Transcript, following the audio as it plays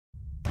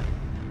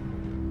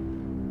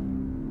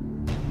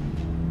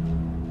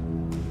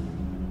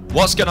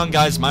What's going on,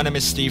 guys? My name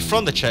is Steve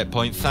from The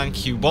Checkpoint.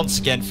 Thank you once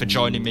again for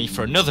joining me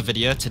for another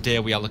video. Today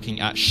we are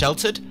looking at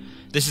Sheltered.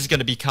 This is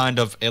going to be kind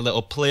of a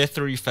little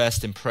playthrough,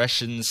 first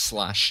impressions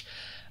slash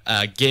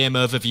game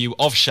overview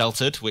of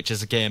Sheltered, which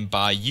is a game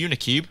by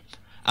Unicube.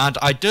 And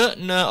I don't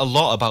know a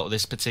lot about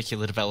this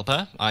particular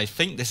developer. I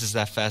think this is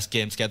their first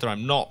game together,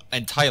 I'm not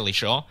entirely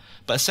sure.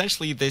 But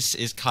essentially this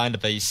is kind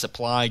of a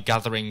supply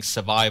gathering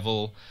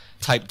survival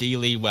type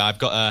dealie where I've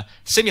got a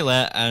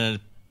simulate and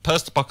a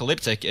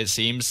post-apocalyptic, it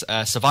seems,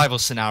 survival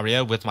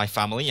scenario with my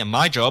family, and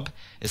my job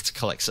is to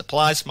collect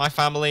supplies for my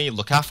family,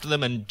 look after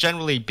them, and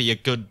generally be a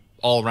good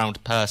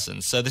all-round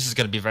person. So this is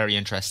going to be very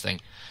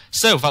interesting.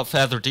 So without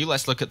further ado,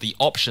 let's look at the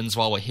options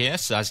while we're here.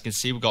 So as you can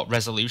see, we've got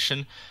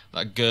resolution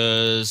that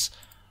goes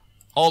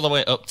all the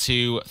way up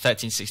to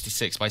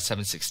 1366 by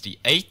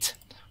 768.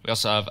 We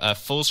also have a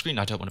full screen.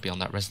 I don't want to be on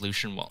that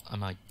resolution. What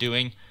am I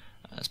doing?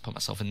 Let's put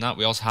myself in that.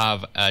 We also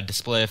have a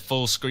display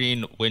full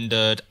screen,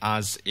 windowed,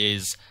 as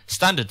is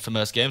standard for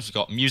most games. We've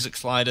got music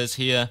sliders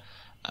here,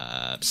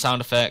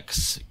 sound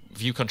effects,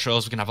 view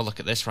controls. We can have a look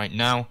at this right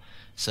now.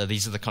 So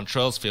these are the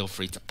controls. Feel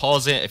free to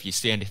pause it. If you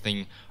see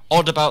anything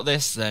odd about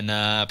this, then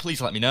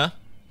please let me know.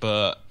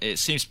 But it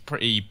seems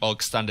pretty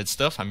bog standard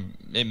stuff.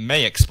 It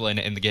may explain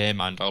it in the game,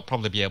 and I'll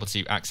probably be able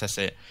to access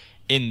it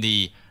in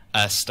the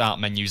start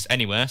menus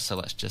anywhere, so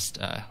let's just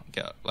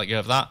let go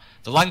of that.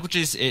 The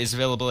languages it is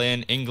available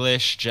in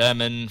English,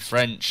 German,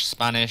 French,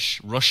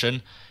 Spanish,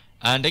 Russian,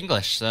 and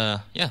English. So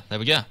yeah, there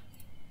we go.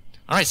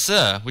 Alright,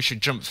 so we should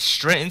jump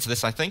straight into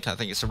this, I think. I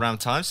think it's around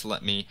time, so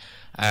let me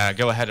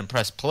go ahead and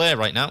press play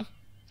right now.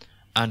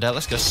 And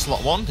let's go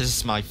slot 1. This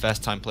is my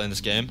first time playing this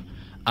game.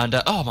 And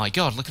oh my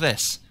god, look at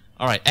this.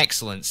 Alright,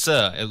 excellent.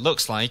 So it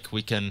looks like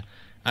we can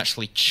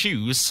actually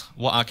choose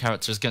what our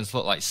character is going to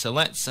look like. So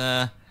let's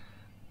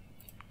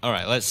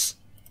alright, let's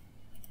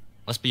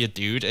be a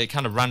dude. It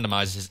kind of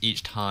randomizes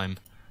each time,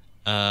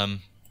 but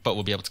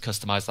we'll be able to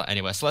customize that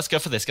anyway. So let's go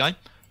for this guy.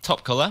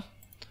 Top color.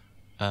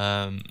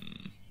 Can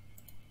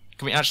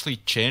we actually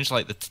change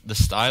like the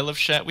style of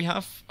shirt we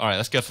have? Alright,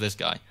 let's go for this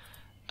guy.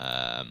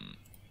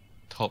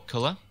 Top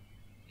color.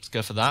 Let's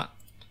go for that.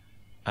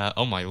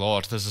 Oh my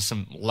lord, those are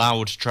some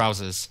loud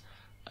trousers.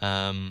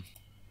 Let's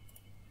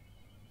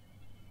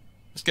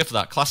go for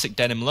that. Classic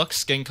denim look.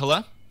 Skin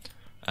color.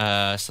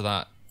 So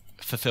that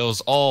fulfills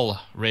all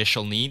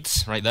racial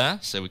needs right there,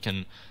 so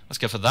let's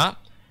go for that.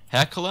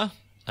 Hair color,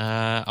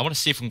 I want to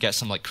see if we can get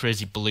some like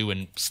crazy blue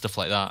and stuff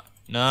like that.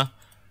 No,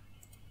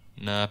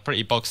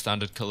 pretty bog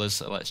standard colors,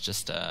 so let's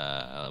just we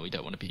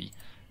want to be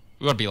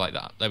like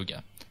that. There we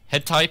go.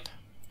 Head type,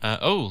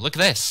 oh look at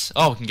this.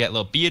 Oh, we can get a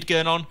little beard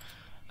going on.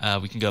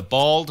 We can go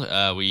bald.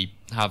 We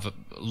have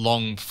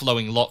long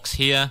flowing locks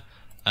here.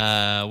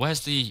 Where's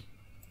the,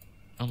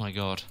 oh my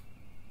god,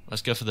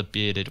 let's go for the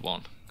bearded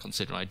one.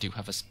 Considering I do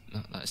have a...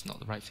 No, that is not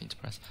the right thing to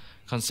press.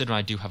 Considering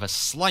I do have a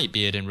slight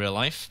beard in real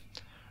life.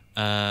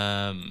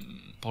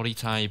 Body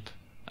type...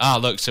 Ah,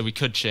 look, so we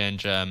could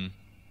change our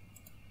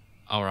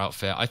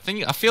outfit. I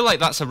feel like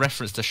that's a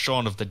reference to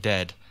Shaun of the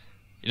Dead.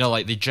 You know,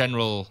 like the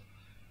general...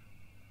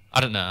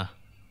 I don't know.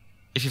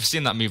 If you've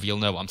seen that movie, you'll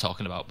know what I'm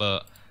talking about.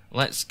 But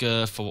let's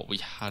go for what we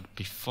had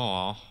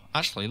before.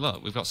 Actually,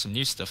 look, we've got some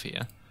new stuff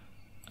here.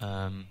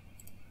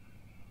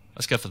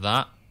 Let's go for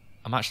that.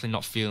 I'm actually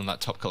not feeling that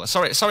top color.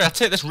 Sorry, I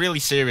take this really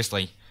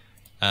seriously.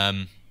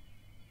 I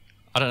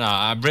don't know,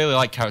 I really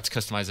like character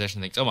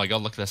customization things. Oh my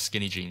god, look at their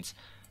skinny jeans.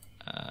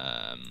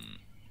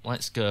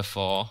 Let's go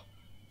for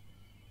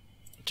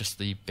just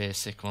the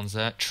basic ones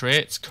there.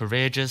 Traits: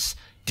 courageous,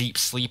 deep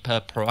sleeper,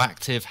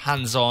 proactive,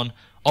 hands-on,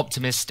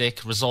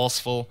 optimistic,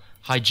 resourceful,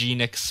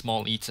 hygienic,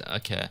 small eater.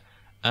 Okay.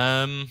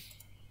 I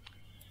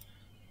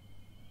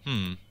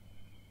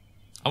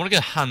want to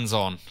go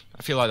hands-on.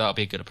 I feel like that would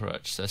be a good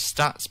approach. So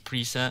stats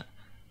preset.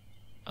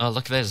 Oh,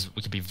 look at this.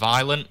 We could be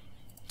violent.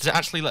 Does it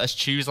actually let us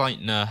choose? Like,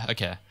 no.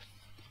 Okay.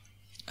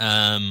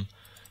 So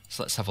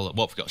let's have a look.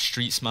 What we've got: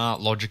 street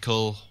smart,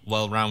 logical,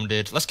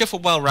 well-rounded. Let's go for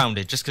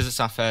well-rounded, just because it's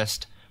our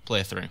first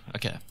playthrough.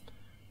 Okay.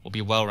 We'll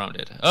be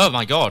well-rounded. Oh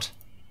my god.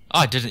 Oh,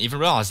 I didn't even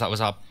realize that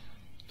was our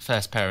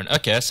first parent.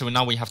 Okay, so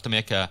now we have to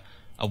make a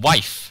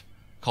wife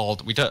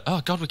called. We don't. Oh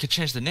god, we could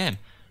change the name.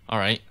 All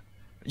right.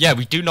 Yeah,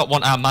 we do not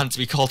want our man to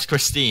be called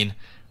Christine.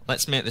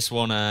 Let's make this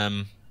one,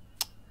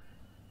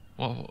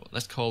 well,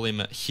 let's call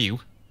him Hugh.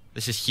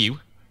 This is Hugh.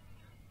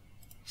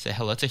 Say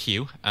hello to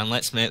Hugh. And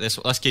let's make this,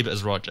 let's keep it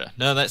as Roger.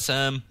 No, let's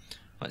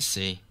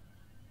see.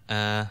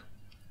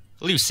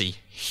 Lucy.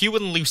 Hugh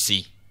and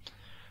Lucy.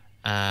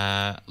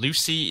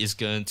 Lucy is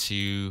going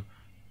to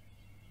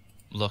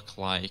look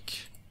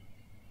like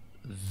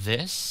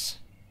this.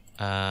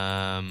 Let's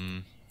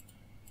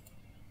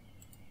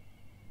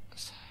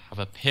have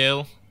a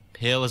pale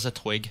as a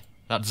twig.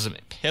 That doesn't...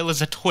 Pale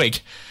as a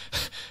twig?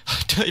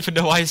 I don't even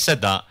know why I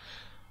said that.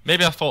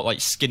 Maybe I thought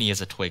like skinny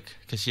as a twig,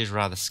 because she is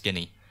rather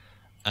skinny.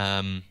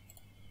 No,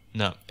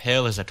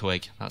 pale as a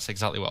twig. That's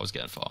exactly what I was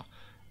going for.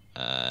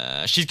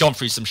 She's gone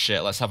through some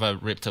shit. Let's have her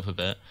ripped up a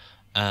bit.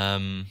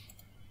 There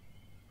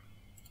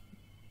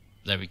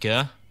we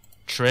go.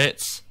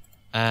 Traits.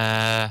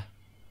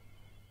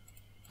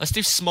 Let's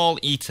do small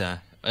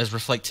eater as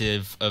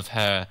reflective of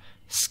her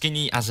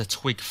skinny as a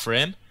twig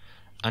frame.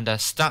 And her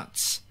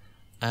stats,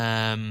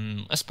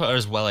 let's put her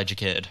as well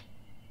educated.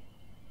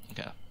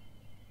 Okay.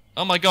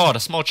 Oh my god, a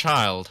small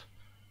child.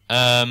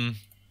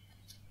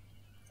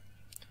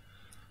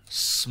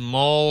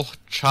 Small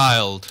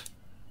child.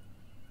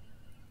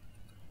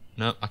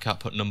 No, I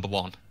can't put number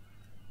 1.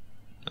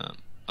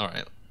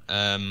 Alright.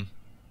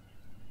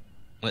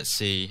 Let's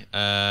see.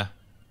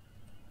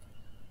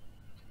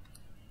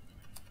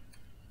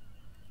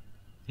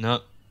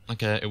 No.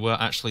 Okay, it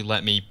won't actually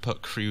let me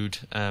put crude.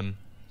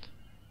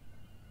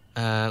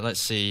 Let's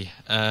see.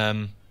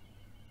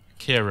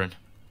 Kieran.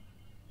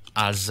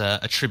 As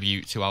a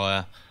tribute to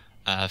our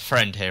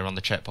friend here on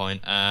the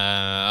checkpoint.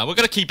 We're going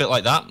to keep it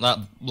like that. That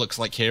looks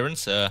like Kieran,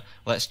 so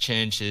let's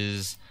change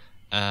his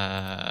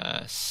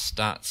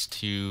stats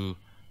to...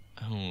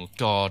 Oh,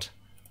 God.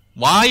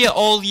 Why are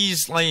all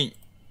these, like,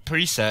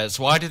 presets?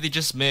 Why did they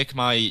just make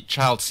my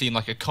child seem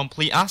like a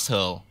complete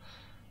asshole?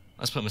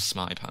 Let's put him with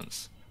smarty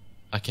pants.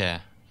 Okay,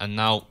 and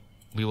now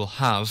we will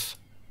have...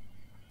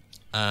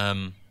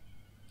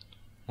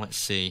 let's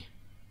see.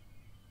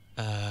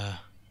 Oh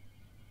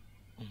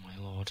my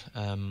lord.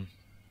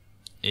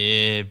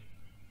 AJ.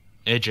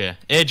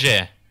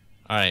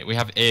 Alright, we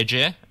have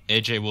AJ.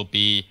 AJ will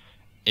be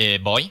a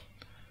boy.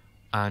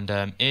 And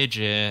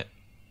AJ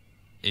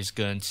is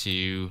going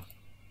to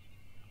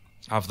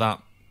have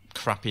that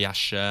crappy ass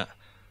shirt.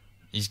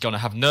 He's going to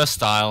have no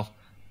style.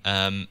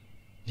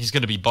 He's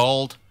going to be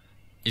bald.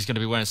 He's going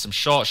to be wearing some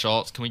short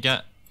shorts. Can we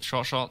get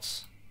short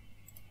shorts?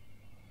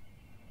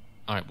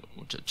 Alright,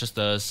 just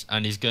those.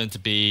 And he's going to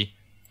be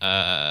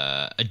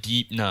a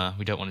deep... No,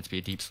 we don't want it to be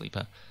a deep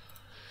sleeper.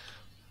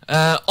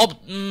 Let's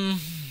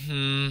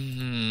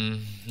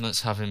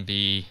have him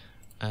be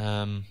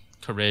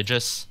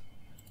courageous.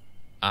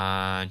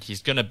 And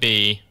he's going to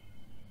be...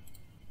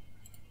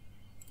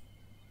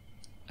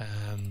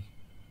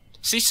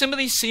 See, some of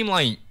these seem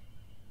like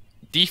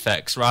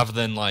defects rather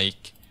than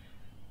like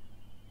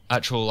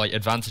actual like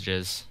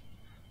advantages.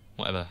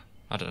 Whatever.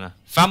 I don't know.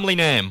 Family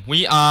name.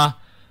 We are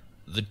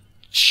the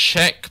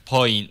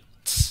Checkpoint.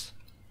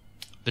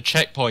 The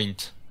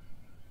Checkpoint.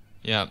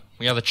 Yeah,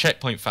 we are the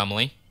Checkpoint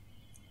family.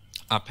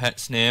 Our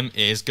pet's name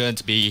is going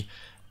to be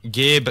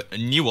Gabe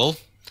Newell,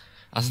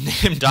 as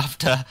named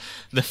after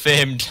the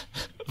famed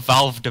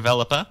Valve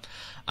developer.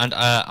 And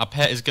our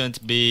pet is going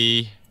to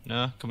be...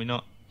 No, can we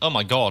not? Oh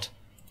my god.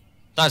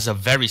 That is a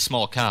very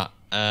small cat.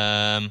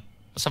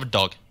 Let's have a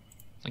dog.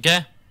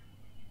 Okay?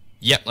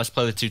 Yep, let's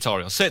play the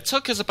tutorial. So it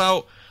took us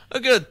about a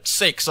good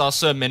 6 or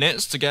so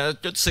minutes to get... A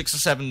good 6 or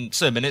 7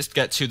 so minutes to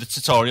get to the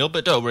tutorial,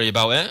 but don't worry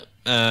about it.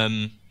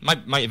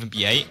 Might even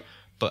be 8.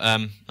 But,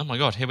 oh my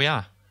god, here we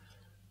are.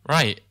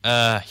 Right,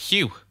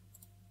 Hugh.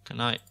 Can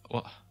I...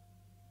 What?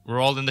 We're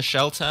all in the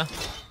shelter.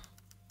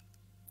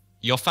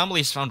 Your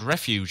family has found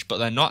refuge, but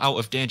they're not out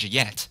of danger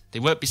yet. They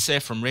won't be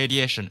safe from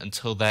radiation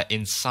until they're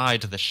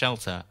inside the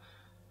shelter.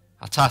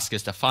 Our task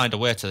is to find a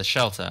way to the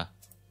shelter.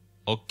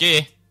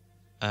 Okay.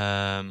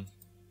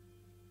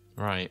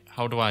 Right,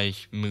 how do I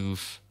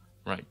move?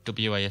 Right,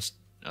 WAS...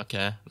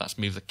 Okay, let's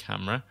move the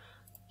camera.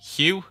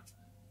 Hugh?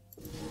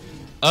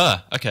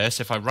 Okay,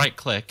 so if I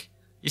right-click...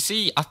 You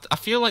see, I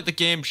feel like the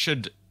game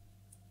should...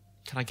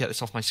 Can I get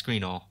this off my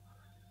screen, or...?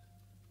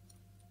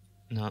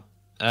 No.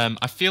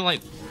 I feel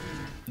like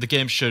the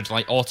game should,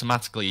 like,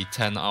 automatically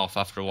turn that off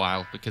after a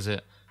while, because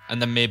it...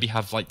 And then maybe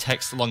have, like,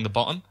 text along the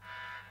bottom.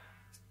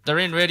 They're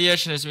in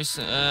radiation as we...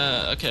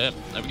 okay,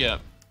 there we go.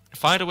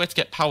 Find a way to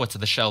get power to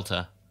the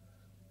shelter.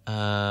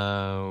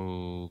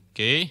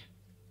 Okay.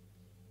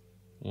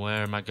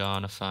 Where am I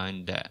gonna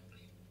find that?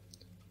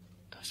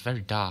 It's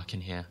very dark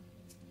in here.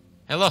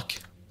 Hey, look!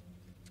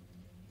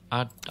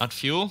 Add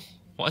fuel?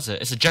 What is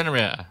it? It's a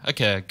generator.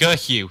 Okay, go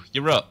Hugh.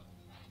 You're up.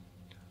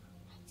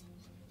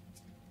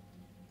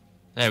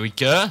 There we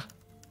go.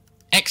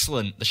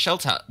 Excellent. The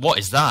shelter... What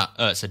is that?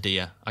 Oh, it's a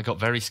deer. I got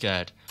very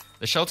scared.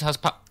 The shelter has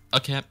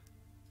Okay.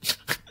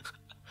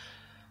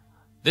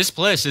 This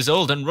place is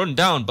old and run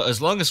down, but as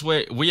long as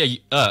we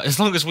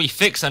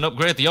fix and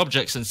upgrade the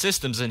objects and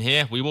systems in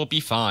here, we will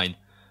be fine.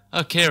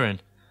 Oh,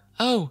 Kieran.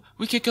 Oh,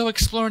 we could go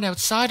exploring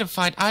outside and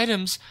find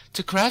items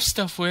to craft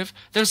stuff with.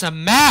 There's a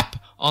map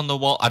on the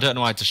wall. I don't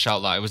know why to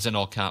shout that. It was in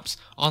all caps.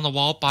 On the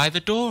wall by the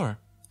door.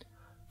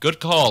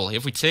 Good call.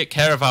 If we take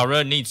care of our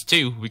own needs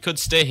too, we could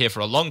stay here for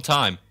a long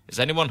time. Is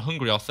anyone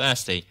hungry or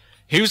thirsty?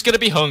 Who's gonna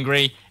be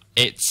hungry?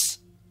 It's...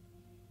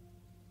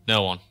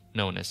 No one.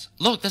 No one is.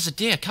 Look, there's a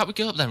deer. Can't we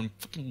go up there and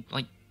fucking,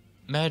 like,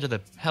 murder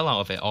the hell out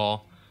of it,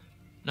 or...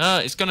 No,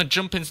 it's gonna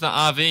jump into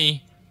that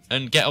RV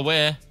and get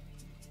away.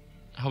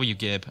 How are you,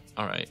 Gabe?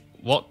 Alright.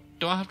 What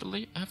do I have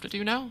to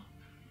do now?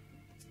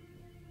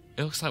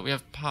 It looks like we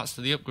have parts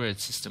to the upgrade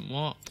system.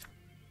 What?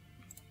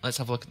 Let's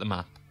have a look at the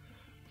map.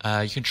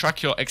 You can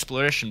track your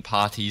exploration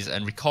parties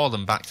and recall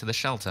them back to the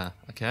shelter.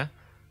 Okay.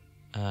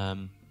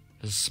 There's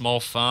a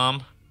small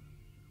farm.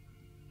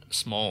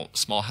 Small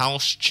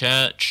house,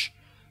 church.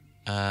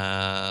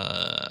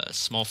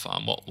 Small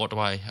farm. What do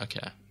I...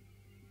 Okay.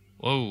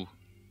 Whoa.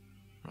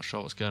 Not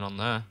sure what's going on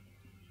there.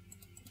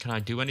 Can I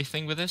do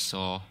anything with this,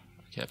 or...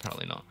 Okay,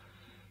 apparently not.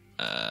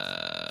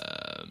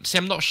 See,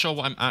 I'm not sure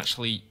what I'm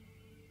actually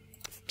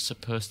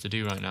supposed to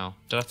do right now.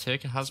 Did I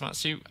take a hazmat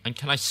suit? And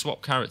can I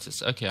swap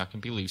characters? Okay, I can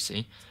be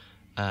Lucy.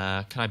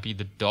 Can I be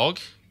the dog?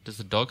 Does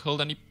the dog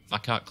hold any... I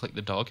can't click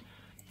the dog.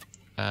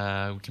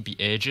 We can be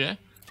AJ.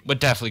 We're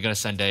definitely going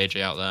to send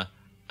AJ out there.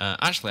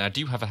 Actually, I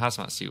do have a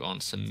hazmat suit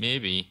on, so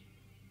maybe...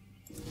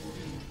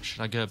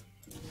 Should I go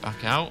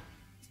back out?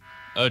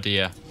 Oh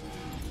dear.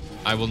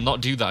 I will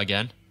not do that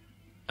again.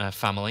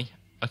 Family.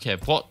 Okay,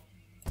 what?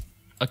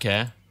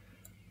 Okay.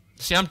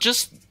 See, I'm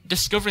just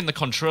discovering the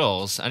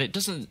controls, and it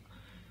doesn't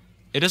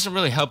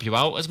really help you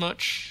out as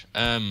much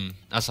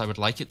as I would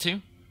like it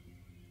to.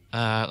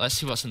 Let's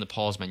see what's in the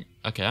pause menu.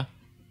 Okay.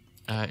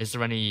 Is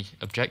there any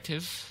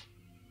objective?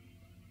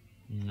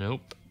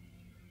 Nope.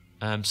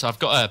 So I've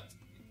got a...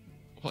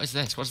 What is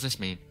this? What does this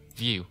mean?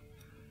 View.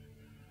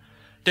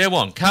 Day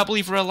 1. Can't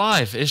believe we're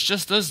alive. It's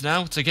just us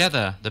now,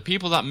 together. The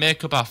people that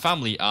make up our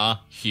family are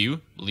Hugh,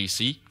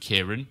 Lucy,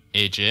 Kieran,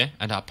 AJ,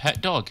 and our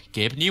pet dog,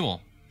 Gabe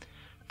Newell.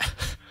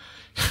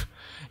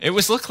 It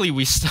was lucky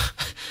we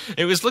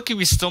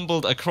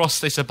stumbled across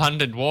this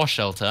abandoned war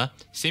shelter.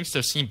 Seems to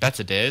have seen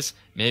better days.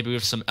 Maybe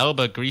with some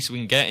elbow grease we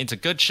can get into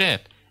good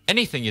shape.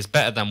 Anything is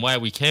better than where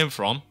we came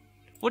from.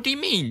 What do you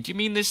mean? Do you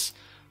mean this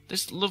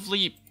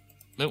lovely...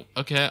 No,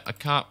 okay, I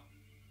can't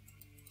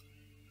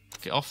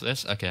get off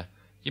this. Okay.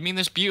 You mean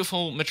this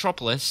beautiful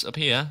metropolis up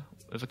here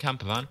with a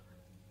camper van?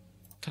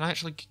 Can I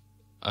actually...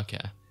 Okay.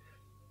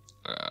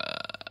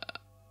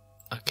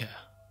 Okay.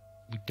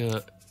 We do...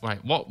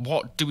 Right,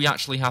 what do we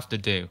actually have to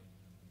do?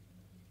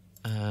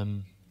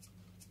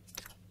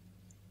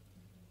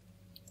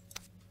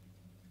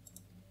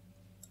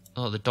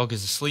 Oh, the dog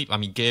is asleep. I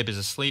mean, Gabe is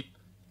asleep.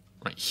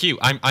 Right, Hugh,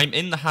 I'm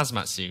in the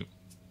hazmat suit.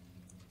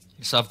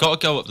 So I've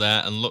got to go up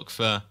there and look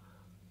for...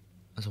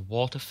 There's a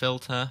water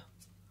filter.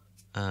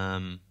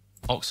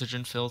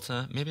 Oxygen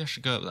filter. Maybe I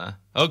should go up there.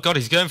 Oh god,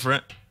 he's going for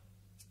it.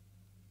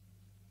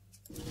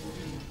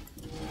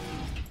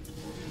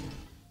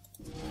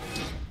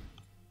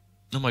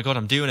 Oh my god,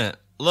 I'm doing it.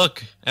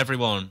 Look,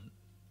 everyone.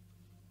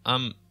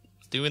 I'm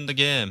doing the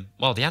game.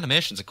 Well, the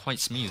animations are quite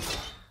smooth.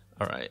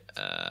 Alright,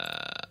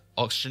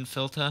 oxygen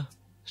filter.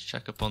 Let's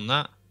check up on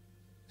that.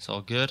 It's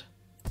all good.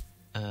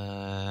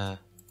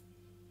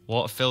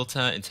 Water filter,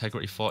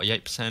 integrity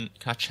 48%. Can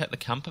I check the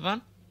camper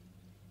van?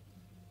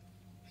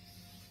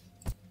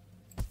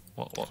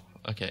 What?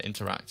 Okay,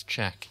 interact,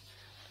 check.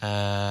 Okay,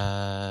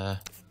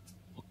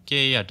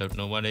 I don't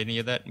know what any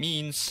of that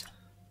means.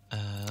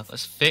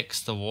 Let's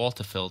fix the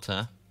water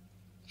filter.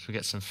 So we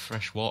get some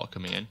fresh water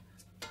coming in.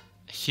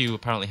 Hugh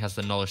apparently has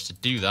the knowledge to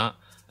do that.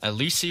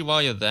 Lucy,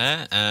 while you're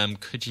there,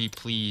 could you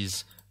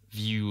please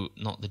view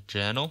not the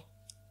journal?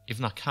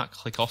 Even though I can't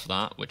click off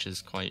that, which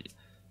is quite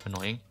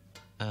annoying.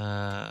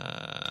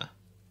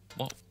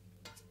 What?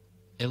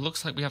 It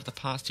looks like we have the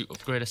parts to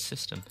upgrade a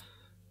system.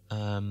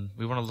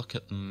 We want to look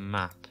at the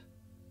map.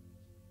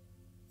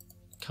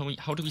 Can we?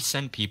 How do we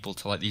send people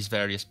to like these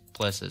various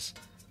places?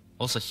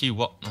 Also, Hugh,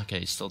 what? Okay,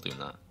 he's still doing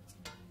that.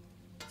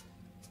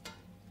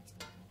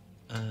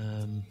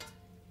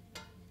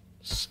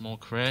 Small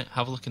crate.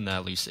 Have a look in there,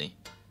 Lucy.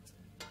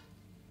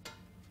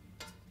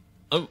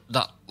 Oh,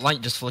 that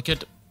light just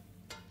flickered.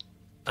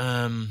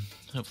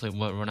 Hopefully it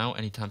won't run out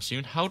anytime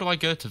soon. How do I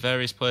go to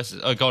various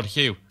places? Oh god,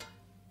 Hugh.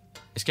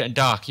 It's getting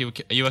dark. Are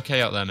you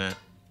okay out there, mate?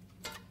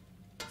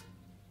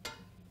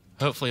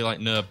 Hopefully, like,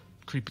 no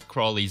creepy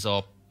crawlies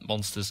or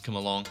monsters come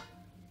along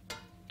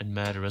and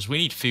murder us. We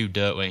need food,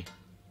 don't we?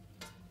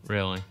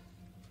 Really.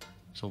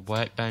 So,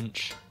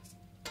 workbench.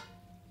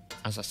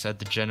 As I said,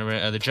 the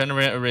generator. The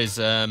generator is,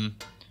 okay,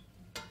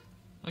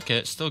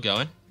 it's still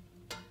going.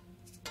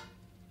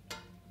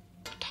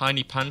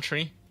 Tiny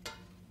pantry.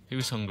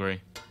 Who's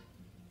hungry?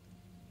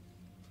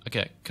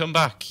 Okay, come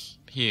back,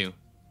 Hugh.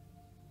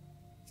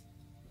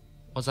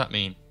 What does that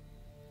mean?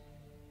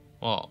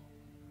 What?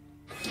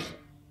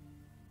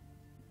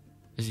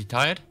 Is he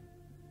tired?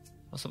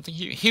 Or something?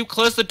 Hugh,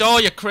 close the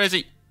door, you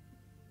crazy...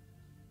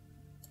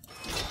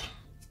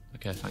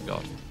 Okay, thank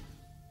God.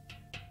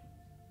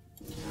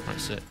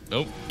 That's it.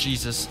 Oh,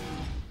 Jesus.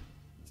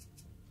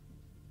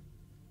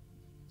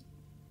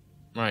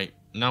 Right,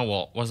 now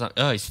what? What's that?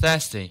 Oh, he's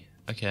thirsty.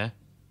 Okay.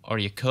 Or are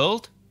you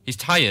cold? He's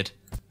tired.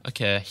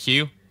 Okay,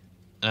 Hugh.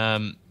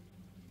 Do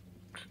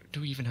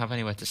we even have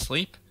anywhere to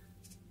sleep?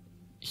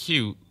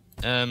 Hugh,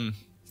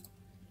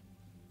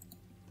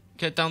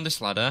 get down this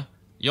ladder.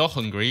 You're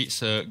hungry,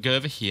 so go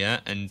over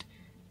here and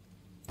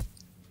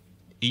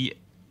eat.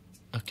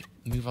 Okay,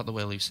 move out the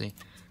way, Lucy.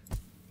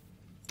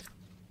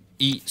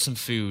 Eat some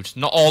food.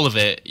 Not all of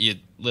it, you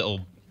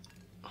little...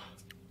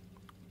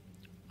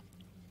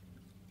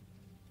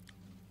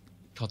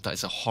 God, that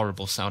is a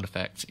horrible sound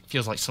effect. It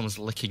feels like someone's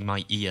licking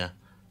my ear.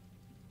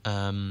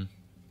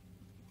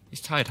 He's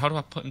tired. How do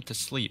I put him to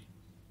sleep?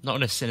 Not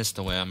in a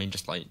sinister way, I mean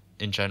just like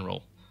in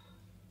general.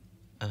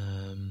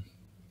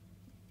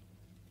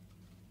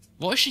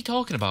 What is she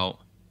talking about?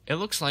 It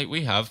looks like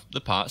we have the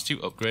parts to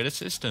upgrade a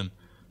system.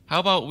 How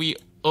about we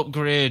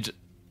upgrade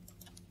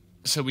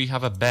so we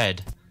have a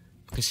bed?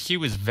 Because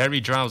Hugh is very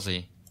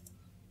drowsy.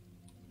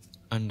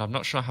 And I'm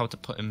not sure how to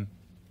put him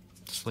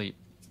to sleep.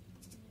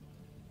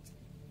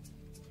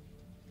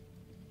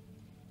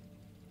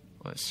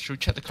 Should we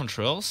check the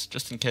controls?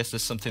 Just in case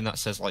there's something that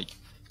says, like,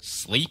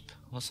 sleep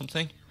or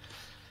something.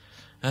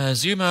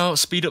 Zoom out,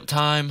 speed up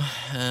time,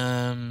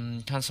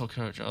 cancel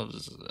character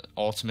jobs,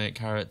 automate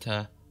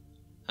character.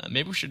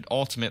 Maybe we should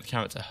automate the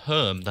character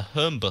Herm, the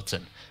Herm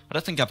button. I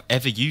don't think I've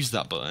ever used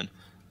that button.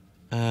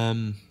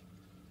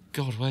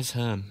 God, where's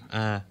Herm?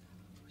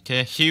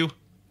 Okay, Hugh,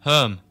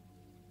 Herm.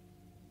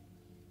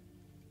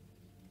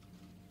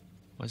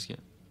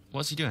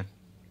 What's he doing?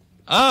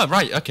 Ah,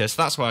 right, okay,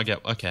 so that's what I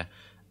get. Okay.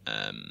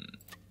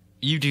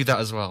 You do that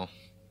as well.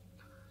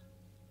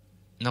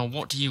 Now,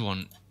 what do you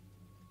want?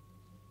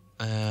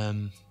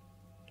 It's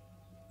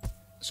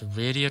a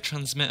radio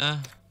transmitter.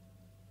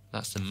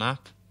 That's the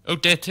map. Oh,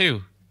 day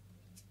 2.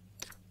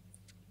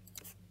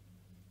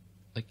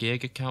 The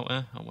Geiger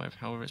counter, or whatever,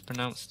 however it's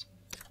pronounced.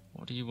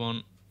 What do you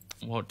want?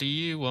 What do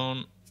you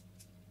want?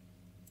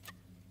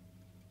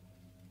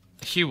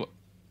 Hugh,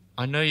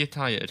 I know you're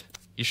tired.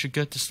 You should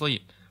go to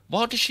sleep.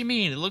 What does she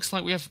mean? It looks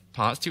like we have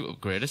parts to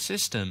upgrade a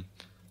system.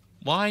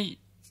 Why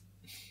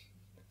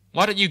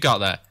don't you go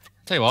there?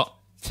 Tell you what,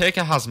 take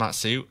a hazmat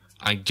suit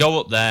and go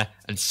up there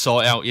and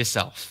sort it out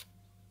yourself.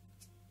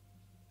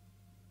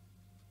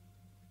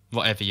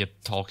 Whatever you're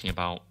talking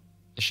about.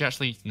 Is she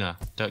actually... No,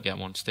 don't get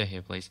one. Stay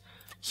here, please.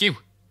 Hugh!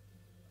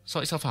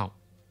 Sort yourself out.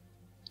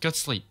 Go to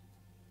sleep.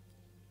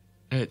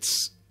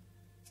 It's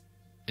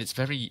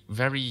very,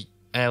 very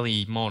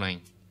early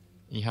morning.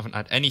 You haven't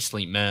had any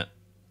sleep, mate.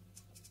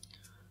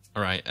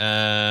 Alright,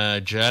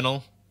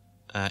 journal.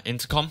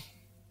 Intercom.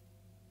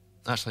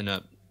 Actually,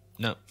 no.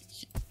 No.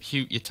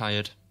 Hugh, you're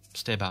tired.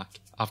 Stay back.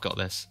 I've got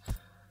this.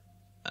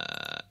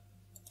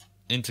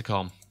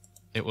 Intercom.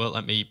 It won't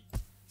let me...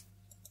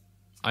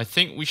 I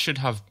think we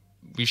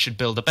should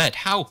build a bed.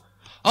 How?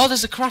 Oh,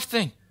 there's a craft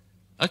thing.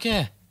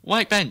 Okay.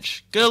 White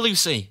bench. Go,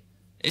 Lucy.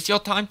 It's your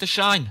time to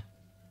shine.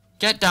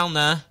 Get down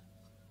there.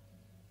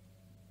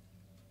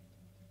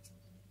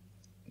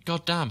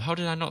 God damn, how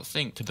did I not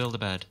think to build a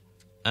bed?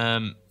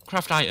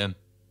 Craft item.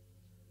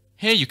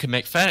 Here you can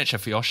make furniture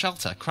for your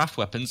shelter, craft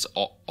weapons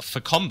for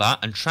combat,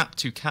 and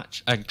traps to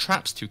catch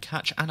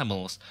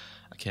animals.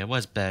 Okay,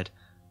 where's bed?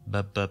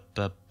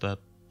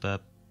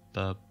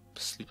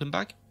 Sleeping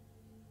bag?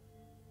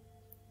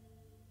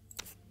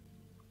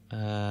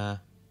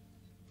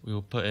 We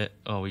will put it...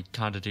 Oh, we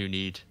kinda do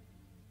need...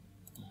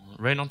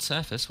 Rain on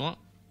surface, what?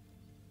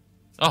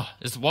 Oh,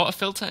 is the water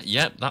filter?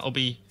 Yep, that'll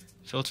be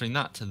filtering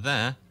that to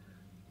there.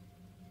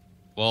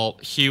 Well,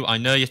 Hugh, I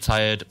know you're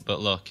tired, but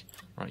look.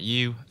 Right,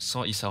 you,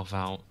 sort yourself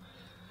out.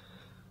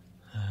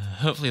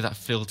 Hopefully that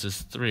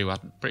filters through.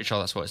 I'm pretty sure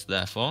that's what it's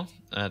there for.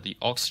 The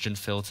oxygen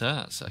filter,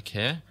 that's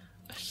okay.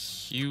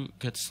 Hugh,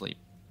 go to sleep.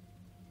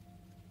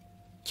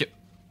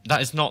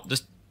 That is not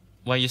the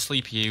where you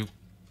sleep, you.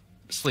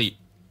 Sleep.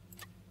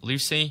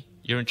 Lucy,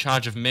 you're in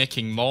charge of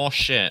making more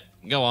shit.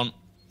 Go on.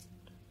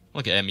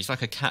 Look at him, he's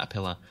like a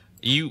caterpillar.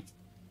 You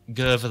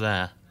go over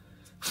there.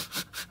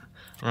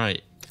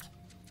 Right.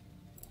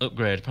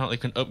 Upgrade. Apparently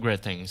you can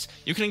upgrade things.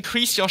 You can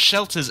increase your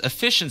shelter's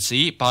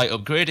efficiency by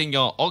upgrading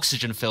your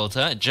oxygen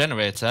filter,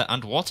 generator,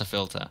 and water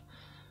filter.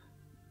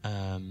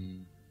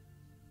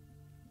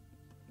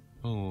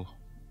 Oh.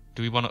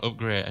 Do we want to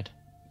upgrade?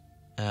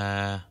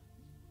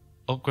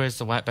 Upgrades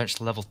the white bench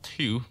to level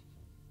 2.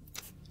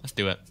 Let's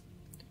do it.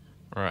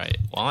 Right.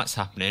 While that's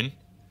happening,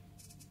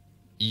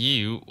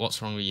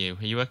 what's wrong with you?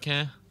 Are you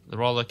okay?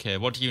 They're all okay.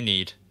 What do you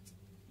need?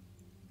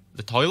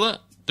 The toilet?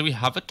 Do we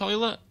have a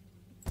toilet?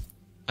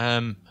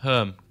 Herm.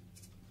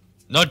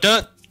 No,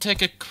 don't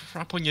take a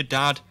crap on your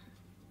dad.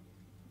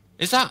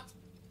 Is that...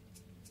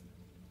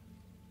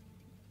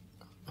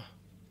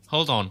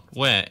 Hold on.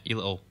 Wait, you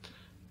little...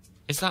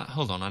 Is that...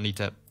 Hold on, I need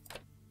to...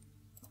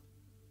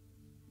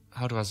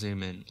 How do I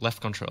zoom in?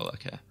 Left control,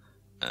 okay.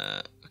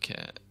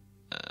 Okay.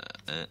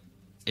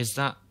 Is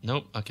that...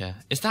 Nope, okay.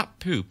 Is that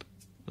poop?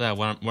 There,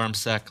 where I'm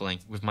circling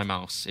with my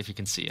mouse, if you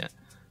can see it.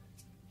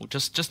 Well,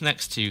 just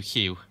next to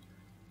Hugh.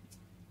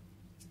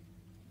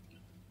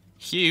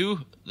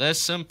 Hugh, there's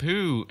some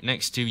poo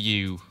next to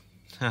you.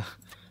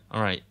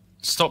 Alright,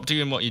 stop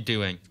doing what you're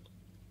doing.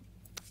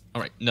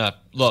 Alright, no,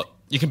 look,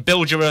 you can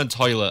build your own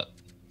toilet.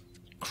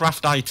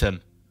 Craft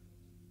item.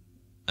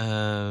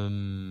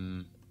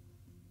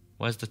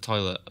 Where's the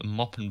toilet? A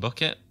mop and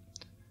bucket?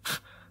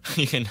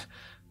 You can...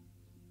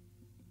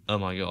 Oh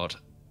my god.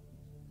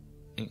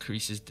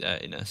 Increases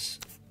dirtiness.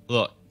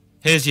 Look,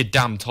 here's your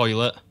damn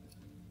toilet.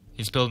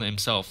 He's building it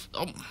himself.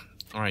 Oh.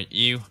 Alright,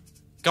 you.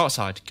 Go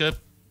outside. Go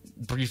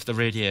breathe the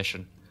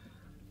radiation.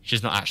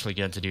 She's not actually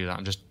going to do that.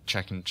 I'm just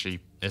checking she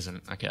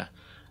isn't. Okay.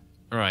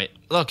 Alright.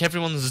 Look,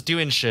 everyone's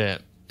doing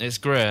shit. It's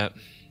great.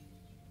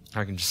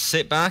 I can just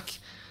sit back,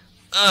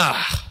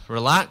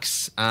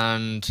 relax,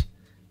 and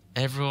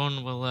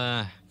everyone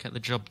will get the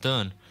job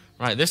done.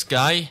 Right, this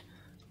guy...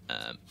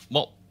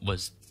 What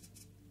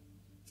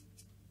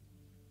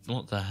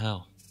the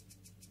hell?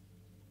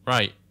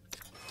 Right.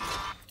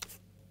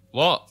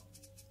 What?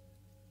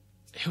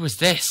 Who is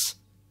this?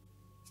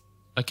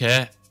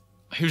 Okay.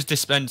 Who's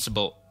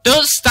dispensable?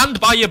 Don't stand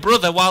by your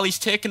brother while he's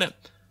taking it.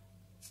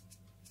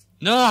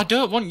 No, I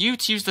don't want you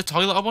to use the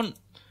toilet. I want...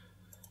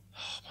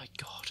 Oh my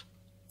god.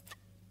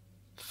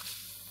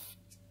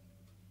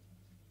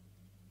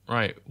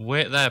 Right,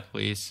 wait there,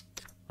 please.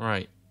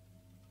 Right.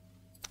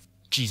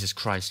 Jesus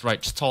Christ.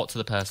 Right, just talk to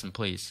the person,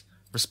 please.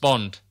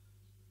 Respond.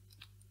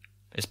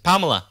 It's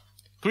Pamela.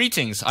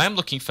 Greetings, I am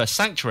looking for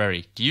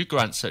sanctuary. Do you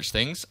grant such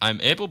things? I am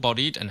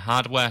able-bodied and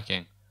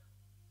hard-working.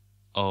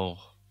 Oh.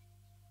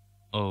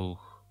 Oh.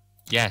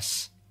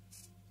 Yes.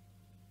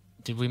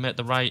 Did we make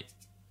the right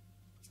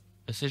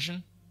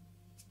decision?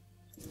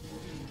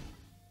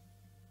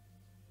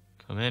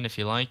 Come in if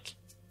you like.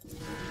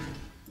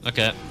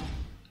 Okay.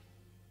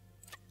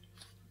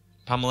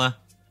 Pamela,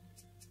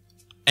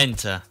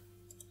 enter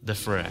the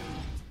fray.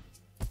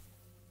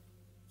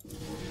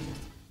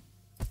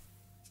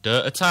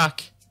 Don't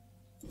attack.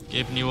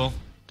 Gabe Newell,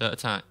 don't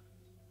attack.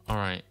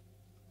 Alright.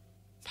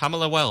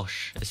 Pamela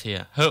Welsh is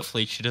here.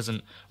 Hopefully she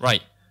doesn't...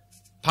 Right.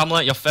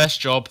 Pamela, your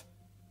first job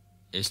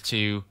is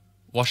to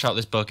wash out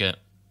this bucket.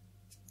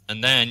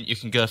 And then you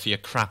can go for your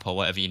crap or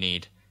whatever you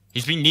need.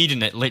 He's been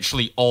needing it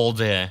literally all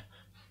day.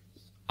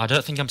 I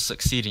don't think I'm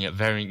succeeding at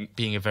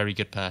being a very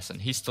good person.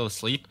 He's still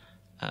asleep.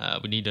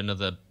 We need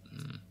another...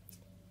 Oh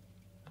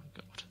my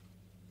god.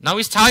 Now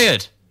he's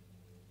tired!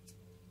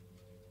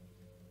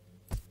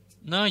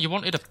 No, you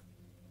wanted a...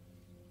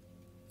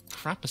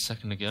 crap a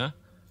second ago.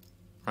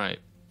 Right,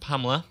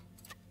 Pamela,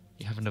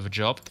 you have another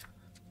job.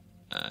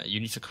 You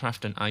need to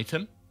craft an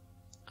item.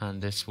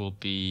 And this will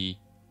be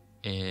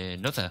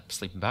another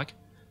sleeping bag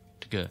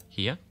to go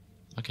here.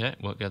 Okay,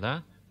 won't go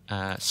there.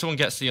 Someone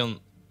gets the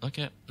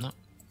Okay, no.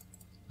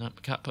 No,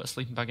 can't put a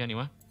sleeping bag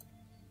anywhere.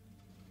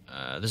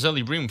 There's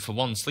only room for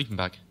one sleeping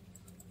bag.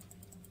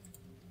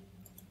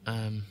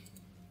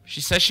 She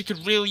says she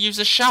could really use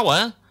a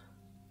shower.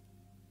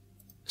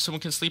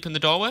 Someone can sleep in the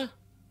doorway?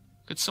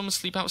 Could someone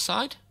sleep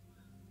outside?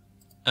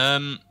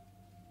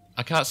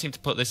 I can't seem to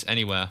put this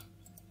anywhere.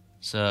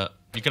 So,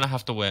 you're gonna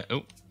have to wait.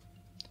 Oh.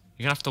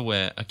 You're gonna have to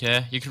wait,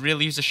 okay? You could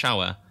really use a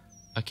shower.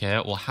 Okay,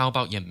 well, how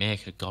about you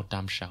make a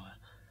goddamn shower?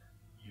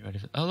 You ready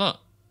for... Oh, look.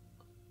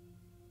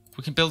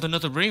 We can build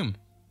another room.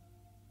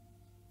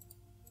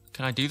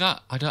 Can I do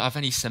that? I don't have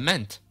any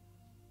cement.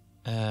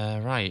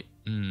 Right.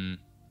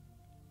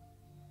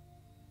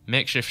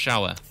 Makeshift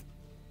shower.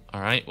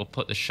 Alright, we'll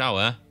put the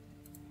shower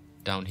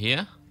down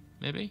here,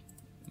 maybe?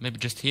 Maybe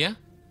just here?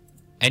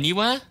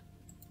 Anywhere?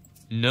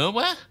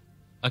 Nowhere?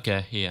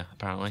 Okay, here,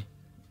 apparently.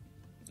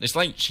 It's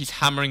like she's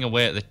hammering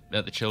away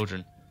at the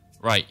children.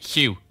 Right,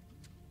 Hugh.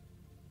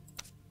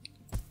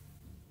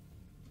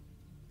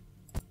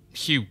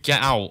 Hugh,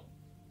 get out.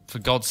 For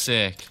God's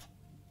sake.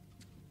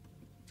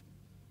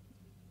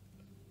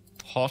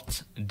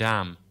 Hot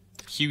damn.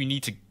 Hugh, you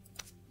need to...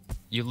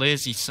 You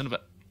lazy son of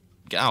a...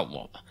 Get out,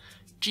 what?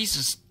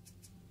 Jesus.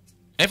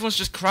 Everyone's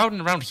just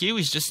crowding around Hugh,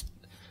 he's just...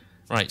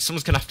 Right,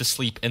 someone's gonna have to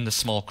sleep in the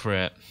small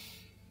crate.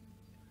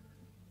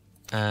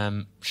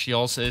 She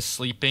also is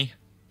sleepy.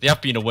 They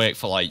have been awake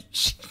for like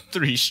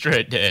 3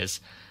 straight days.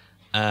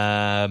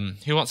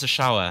 Who wants a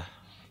shower?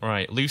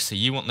 Right, Lucy,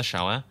 you want the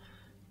shower.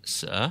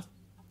 So,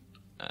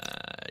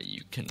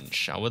 you can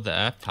shower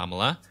there.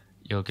 Pamela,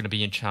 you're gonna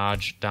be in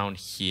charge down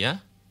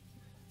here.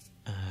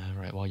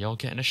 Right, while you're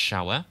getting a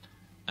shower.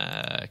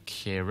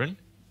 Kieran.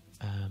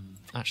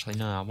 Actually,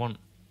 no, I want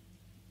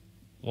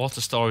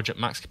water storage at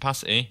max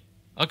capacity.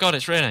 Oh god,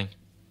 it's raining.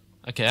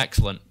 Okay,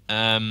 excellent.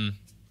 Can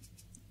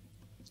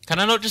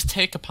I not just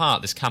take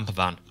apart this camper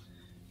van?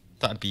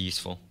 That'd be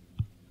useful.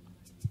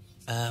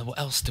 What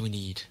else do we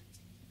need?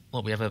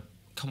 Well, we have a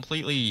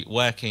completely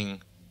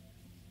working...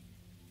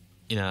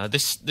 You know,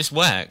 this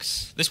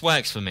works. This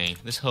works for me.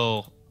 This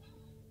whole...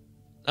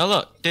 Oh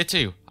look, day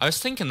 2. I was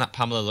thinking that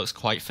Pamela looks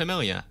quite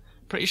familiar.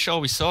 Pretty sure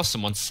we saw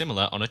someone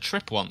similar on a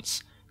trip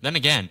once. Then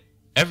again,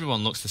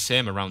 everyone looks the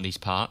same around these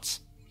parts.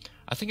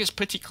 I think it's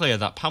pretty clear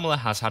that Pamela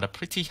has had a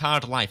pretty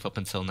hard life up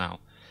until now.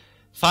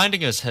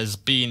 Finding us has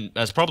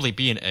probably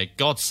been a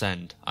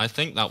godsend. I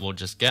think that we'll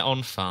just get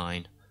on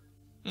fine.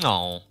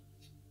 No.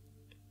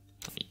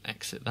 Let me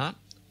exit that.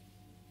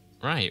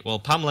 Right, well,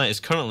 Pamela is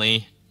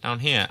currently down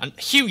here. And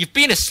Hugh, you've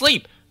been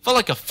asleep for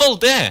like a full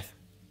day.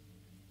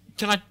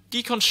 Can I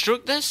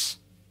deconstruct this?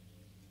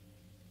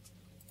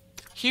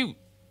 Hugh.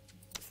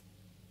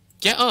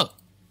 Get up.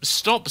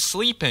 Stop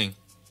sleeping.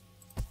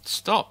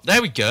 Stop.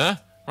 There we go.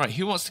 Right,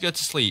 who wants to go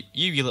to sleep?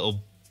 You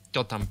little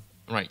goddamn...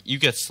 Right, you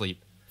get to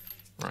sleep.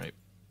 Right.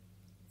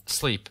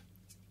 Sleep.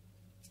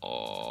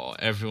 Oh,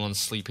 everyone's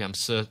sleepy. I'm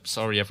so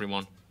sorry,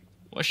 everyone.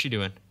 What's she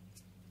doing?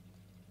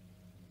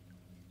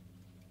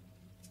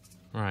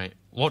 Right.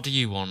 What do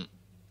you want?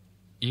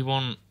 You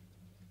want...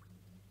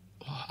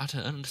 Oh, I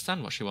don't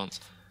understand what she wants.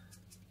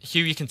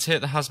 Hugh, you can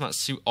take the hazmat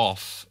suit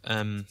off.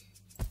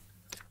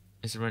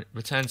 Is it a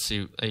return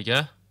suit? There you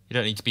go. You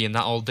don't need to be in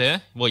that all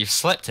day. Well, you've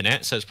slept in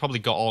it, so it's probably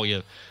got all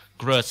your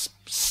gross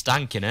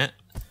stank in it.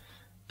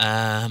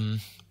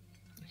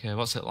 Okay,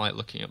 what's it like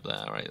looking up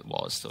there? Right, the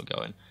water's still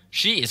going.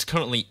 She is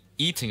currently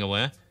eating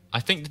away. I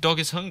think the dog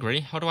is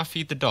hungry. How do I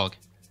feed the dog?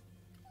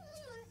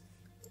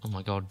 Oh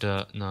my god,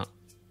 dirt. No.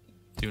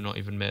 Do not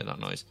even make that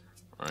noise.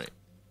 Right.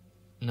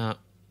 No.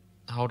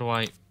 How do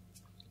I...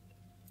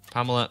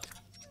 Pamela,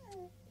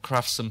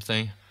 craft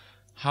something.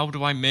 How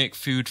do I make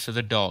food for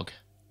the dog?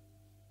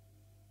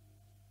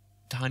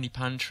 Tiny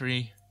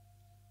pantry.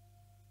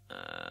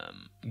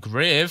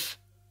 Grave?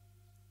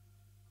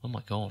 Oh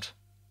my god.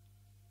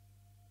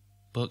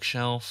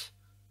 Bookshelf.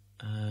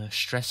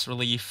 Stress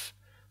relief.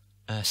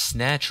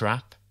 Snare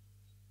trap.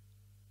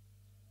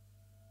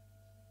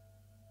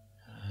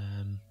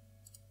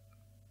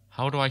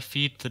 How do I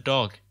feed the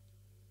dog?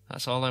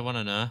 That's all I want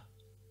to know.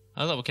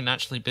 Oh look, we can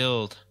actually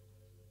build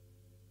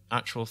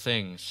actual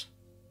things.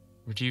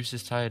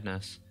 Reduces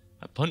tiredness.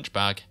 A punch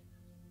bag.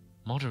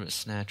 Moderate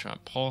snare trap.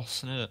 Poor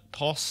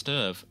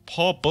stove.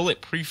 Poor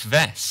bulletproof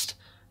vest.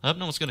 I hope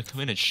no one's going to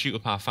come in and shoot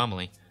up our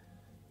family.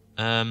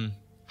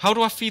 How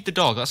do I feed the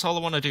dog? That's all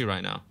I want to do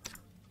right now.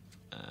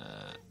 Oh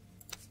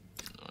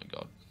my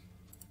god.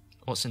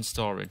 What's in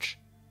storage?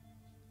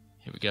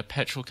 Here we go.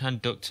 Petrol can,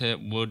 duct tape,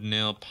 wood,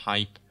 nail,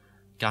 pipe,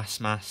 gas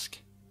mask.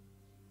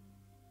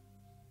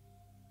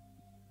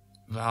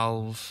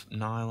 Valve,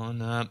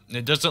 nylon.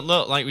 It doesn't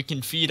look like we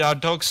can feed our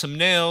dog some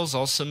nails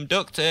or some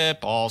duct tape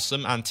or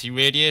some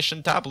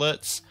anti-radiation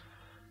tablets.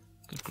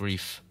 Good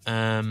grief.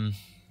 Alright,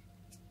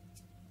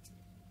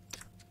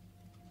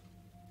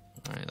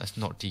 let's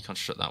not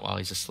deconstruct that while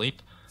he's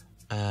asleep.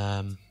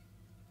 How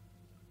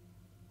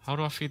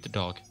do I feed the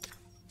dog?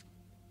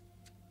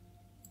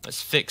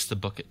 Let's fix the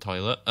bucket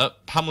toilet. Oh,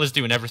 Pamela's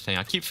doing everything.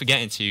 I keep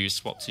forgetting to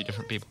swap to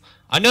different people.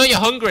 I know you're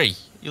hungry,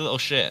 you little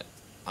shit.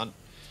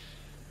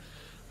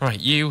 Right,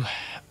 you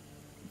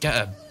get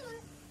a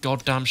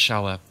goddamn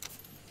shower.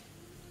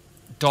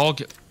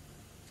 Dog,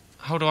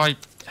 how do I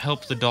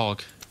help the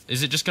dog?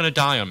 Is it just gonna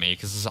die on me?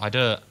 Because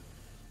I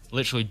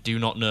literally do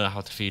not know how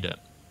to feed it.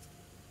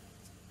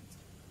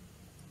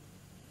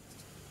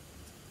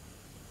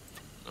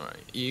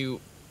 Alright, you...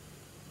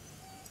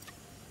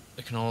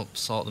 They can all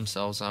sort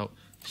themselves out.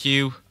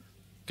 Hugh,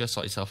 go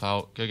sort yourself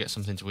out. Go get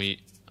something to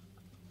eat.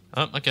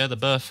 Oh, okay, they're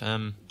both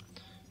having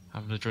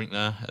a drink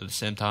there at the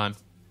same time.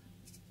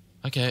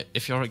 Okay,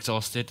 if you're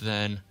exhausted,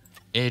 then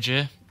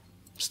AJ,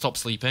 stop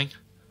sleeping.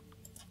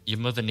 Your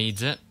mother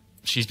needs it.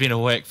 She's been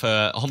awake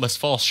for almost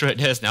 4 straight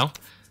days now.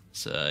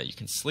 So you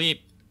can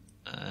sleep.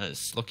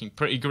 It's looking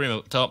pretty grim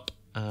up top.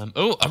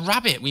 Oh, a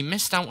rabbit! We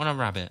missed out on a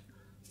rabbit.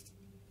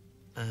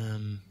 Oh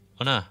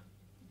no.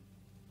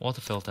 Water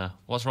filter.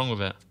 What's wrong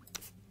with it?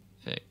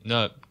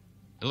 No.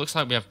 It looks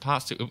like we have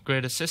parts to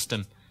upgrade a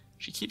system.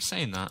 She keeps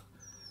saying that.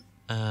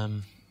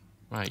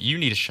 Right, you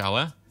need a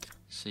shower.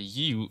 So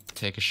you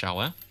take a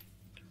shower.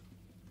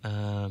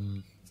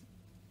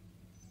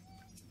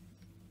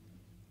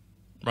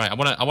 Right, I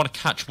wanna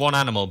catch one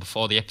animal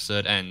before the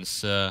episode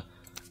ends. Wait,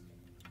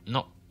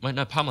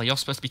 no, Pamela, you're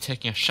supposed to be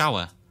taking a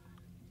shower.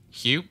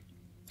 Hugh?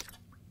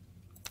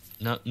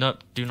 No,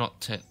 do not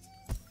take...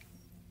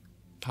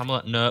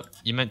 Pamela, no,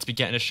 you're meant to be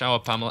getting a shower,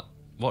 Pamela.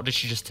 What did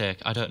she just take?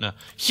 I don't know.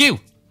 Hugh!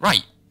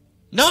 Right!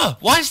 No!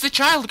 Why is the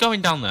child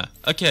going down there?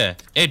 Okay,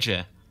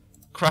 AJ,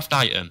 craft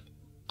item.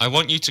 I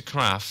want you to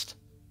craft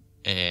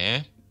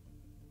a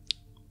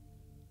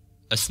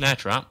snare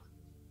trap.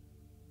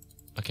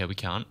 Okay, we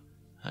can't.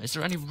 Is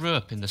there any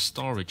rope in the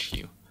storage,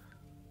 Hugh?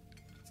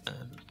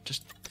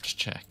 Just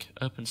check.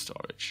 Open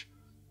storage.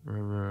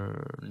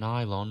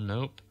 Nylon,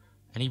 nope.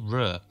 Any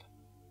rope?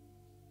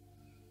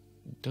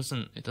 It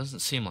doesn't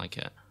seem like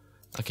it.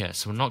 Okay,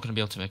 so we're not going to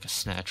be able to make a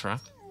snare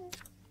trap.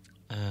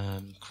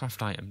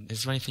 Craft item.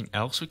 Is there anything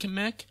else we can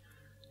make?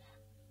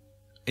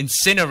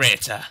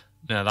 Incinerator!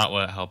 No, that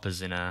won't help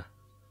us in a...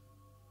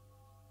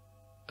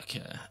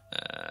 Okay.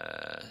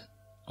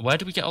 Where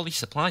do we get all these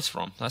supplies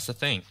from? That's the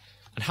thing.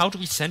 And how do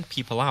we send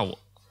people out?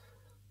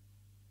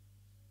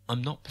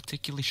 I'm not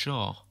particularly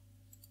sure.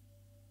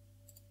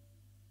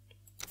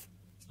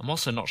 I'm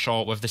also not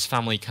sure whether this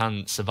family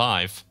can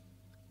survive.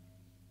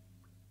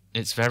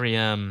 It's very,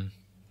 oh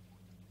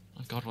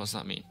god, what does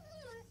that mean?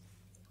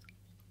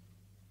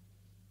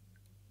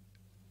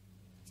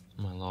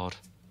 Oh my lord.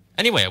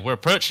 Anyway, we're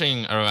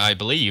approaching, or I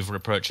believe we're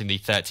approaching the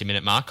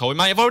 30-minute mark, or we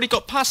might have already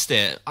got past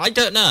it. I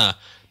don't know.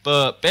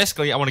 But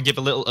basically, I want to give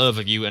a little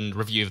overview and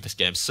review of this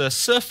game. So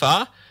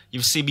far,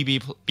 you've seen me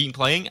been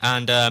playing,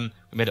 and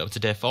we made it up to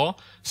day 4.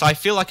 So I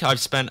feel like I've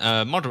spent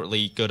a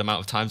moderately good amount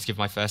of time to give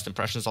my first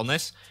impressions on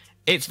this.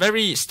 It's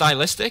very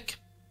stylistic,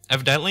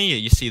 evidently.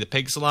 You see the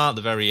pixel art,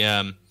 the very,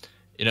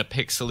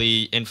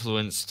 pixely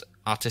influenced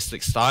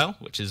artistic style,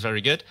 which is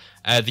very good.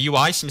 The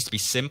UI seems to be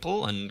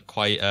simple and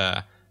quite,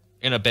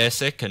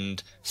 basic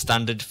and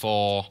standard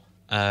for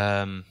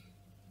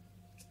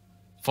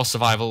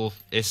survival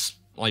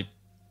like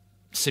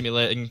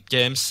simulating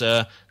games.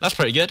 So that's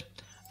pretty good.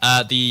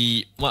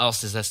 What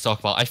else is there to talk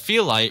about? I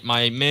feel like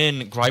my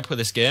main gripe with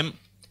this game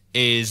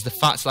is the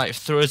fact that it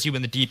throws you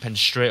in the deep end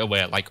straight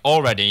away. Like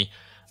already,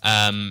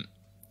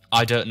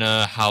 I don't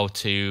know how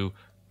to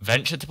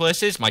venture to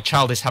places. My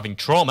child is having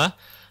trauma.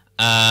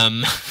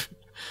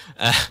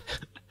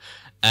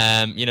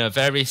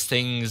 Various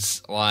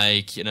things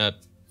like,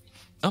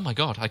 Oh my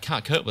god, I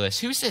can't cope with this.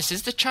 Who's this?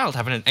 Is the child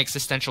having an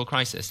existential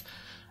crisis?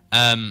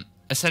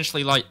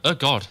 Essentially, like, oh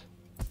god.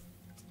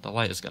 The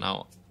light has gone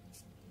out.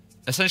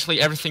 Essentially,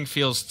 everything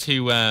feels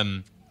too,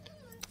 kind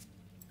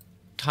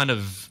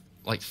of,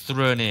 like,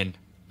 thrown in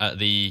at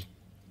the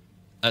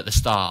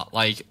start.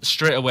 Like,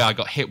 straight away I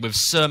got hit with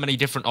so many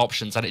different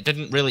options, and it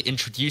didn't really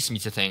introduce me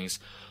to things.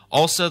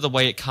 Also, the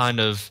way it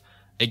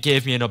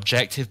gave me an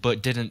objective,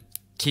 but didn't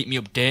keep me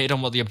updated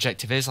on what the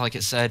objective is. Like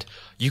it said,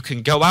 you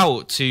can go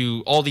out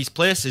to all these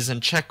places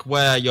and check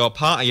where your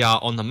party are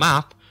on the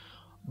map,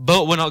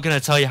 but we're not going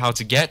to tell you how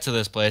to get to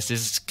those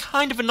places. It's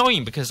kind of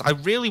annoying, because I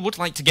really would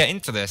like to get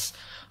into this.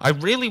 I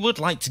really would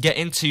like to get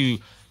into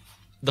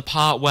the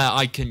part where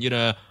I can, you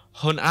know,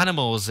 hunt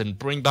animals and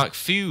bring back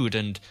food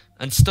and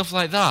stuff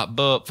like that,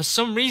 but for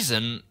some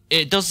reason,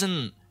 it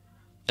doesn't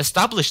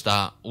establish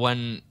that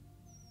when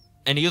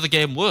any other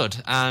game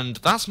would, and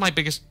that's my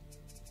biggest...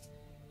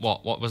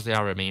 What was the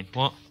arrow mean?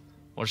 What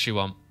does she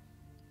want?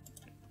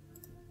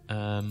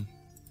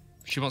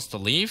 She wants to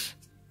leave?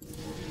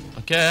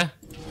 Okay.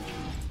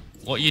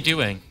 What are you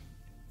doing?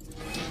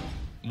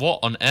 What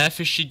on earth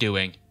is she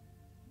doing?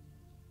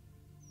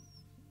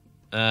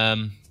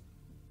 What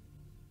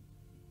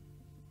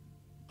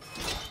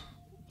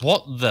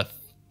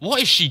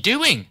is she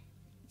doing?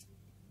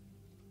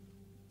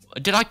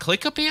 Did I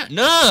click up here?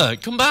 No!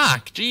 Come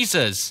back!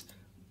 Jesus!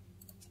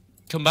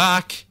 Come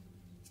back!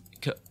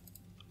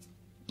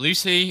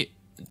 Lucy,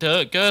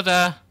 don't go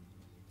there.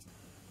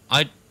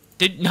 I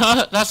did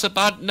not. That's a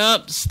bad.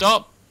 No,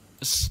 stop.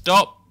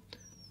 Stop.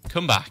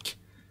 Come back.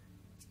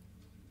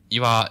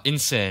 You are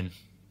insane.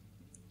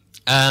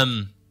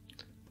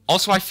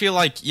 Also, I feel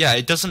like, yeah,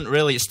 it doesn't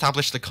really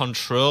establish the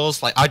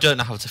controls. Like, I don't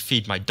know how to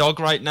feed my dog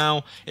right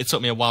now. It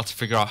took me a while to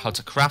figure out how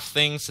to craft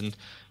things and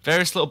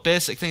various little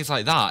basic things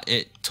like that.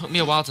 It took me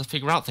a while to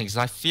figure out things.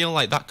 I feel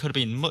like that could have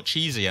been much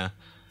easier.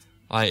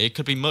 Like, it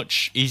could be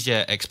much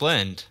easier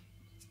explained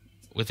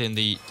within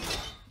the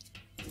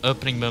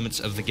opening moments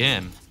of the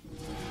game.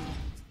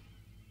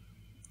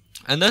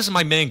 And those are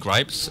my main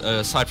gripes.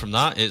 Aside from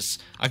that,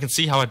 I can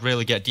see how I'd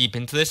really get deep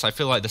into this. I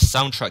feel like the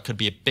soundtrack could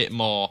be a bit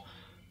more...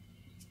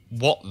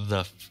 What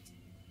the...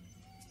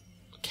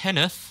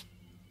 Kenneth?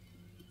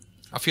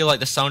 I feel like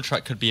the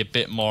soundtrack could be a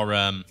bit more,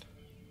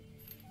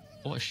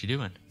 What is she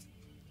doing?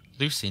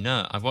 Lucy,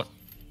 no,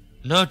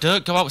 No,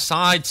 don't go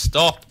outside!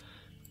 Stop!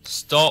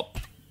 Stop!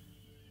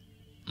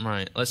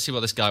 Right, let's see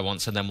what this guy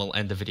wants, and then we'll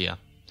end the video.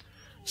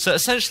 So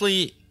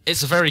essentially,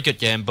 it's a very good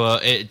game,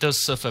 but it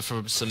does suffer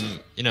from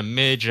some, you know,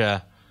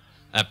 major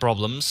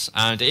problems.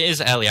 And it is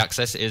early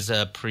access, it is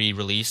a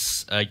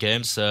pre-release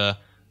game, so,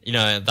 you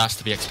know, that's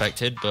to be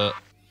expected, but,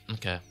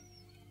 okay.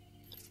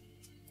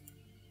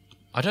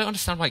 I don't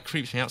understand why it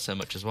creeps me out so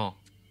much as well.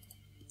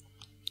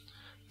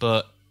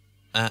 But,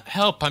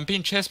 help, I'm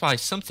being chased by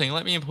something,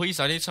 let me in please,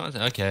 I need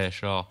something. Okay,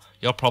 sure.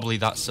 You're probably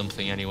that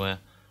something anyway.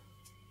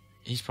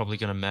 He's probably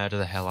gonna murder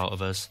the hell out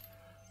of us.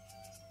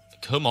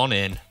 Come on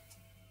in.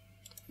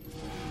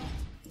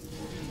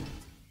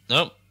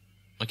 Nope.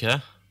 Okay.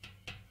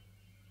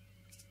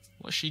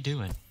 What's she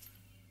doing?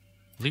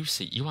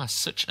 Lucy, you are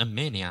such a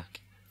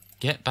maniac.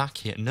 Get back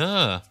here.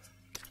 No!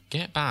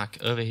 Get back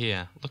over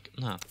here. Look,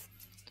 no.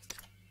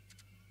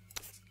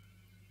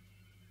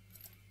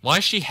 Why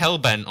is she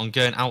hellbent on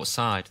going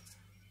outside?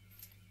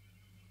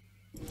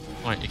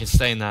 Right, you can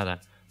stay in there then.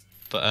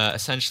 But,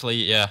 essentially,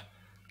 yeah.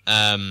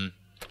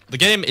 The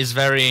game is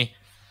very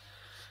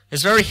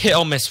hit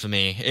or miss for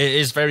me. It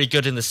is very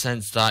good in the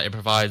sense that it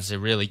provides a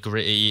really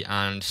gritty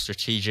and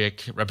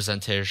strategic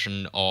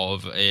representation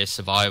of a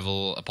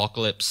survival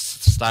apocalypse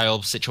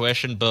style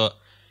situation, but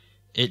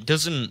it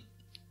doesn't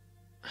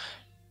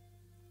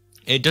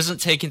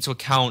take into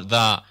account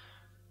that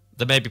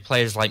there may be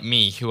players like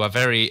me who are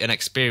very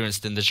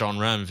inexperienced in the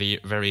genre and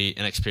very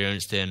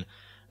inexperienced in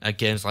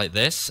games like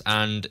this,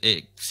 and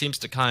it seems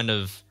to kind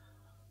of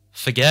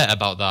forget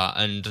about that,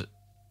 and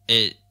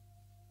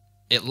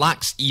it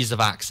lacks ease of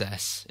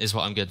access, is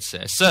what I'm going to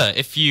say. So,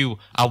 if you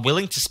are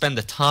willing to spend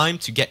the time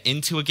to get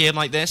into a game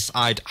like this,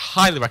 I'd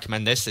highly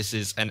recommend this. This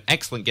is an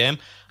excellent game,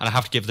 and I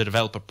have to give the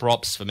developer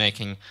props for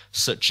making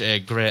such a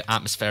great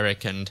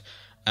atmospheric and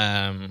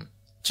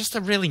just a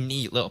really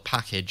neat little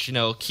package. You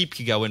know, keep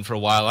you going for a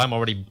while. I'm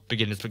already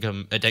beginning to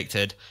become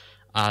addicted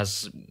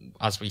as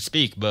we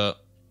speak,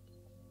 but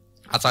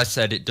as I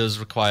said, it does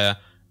require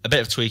a bit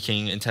of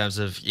tweaking in terms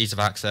of ease of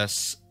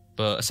access.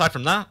 But aside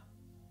from that,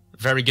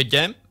 very good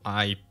game.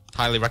 I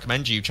highly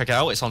recommend you check it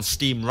out. It's on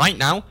Steam right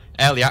now,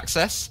 early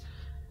access.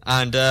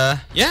 And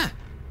yeah,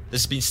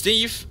 this has been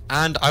Steve,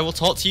 and I will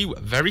talk to you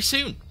very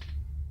soon.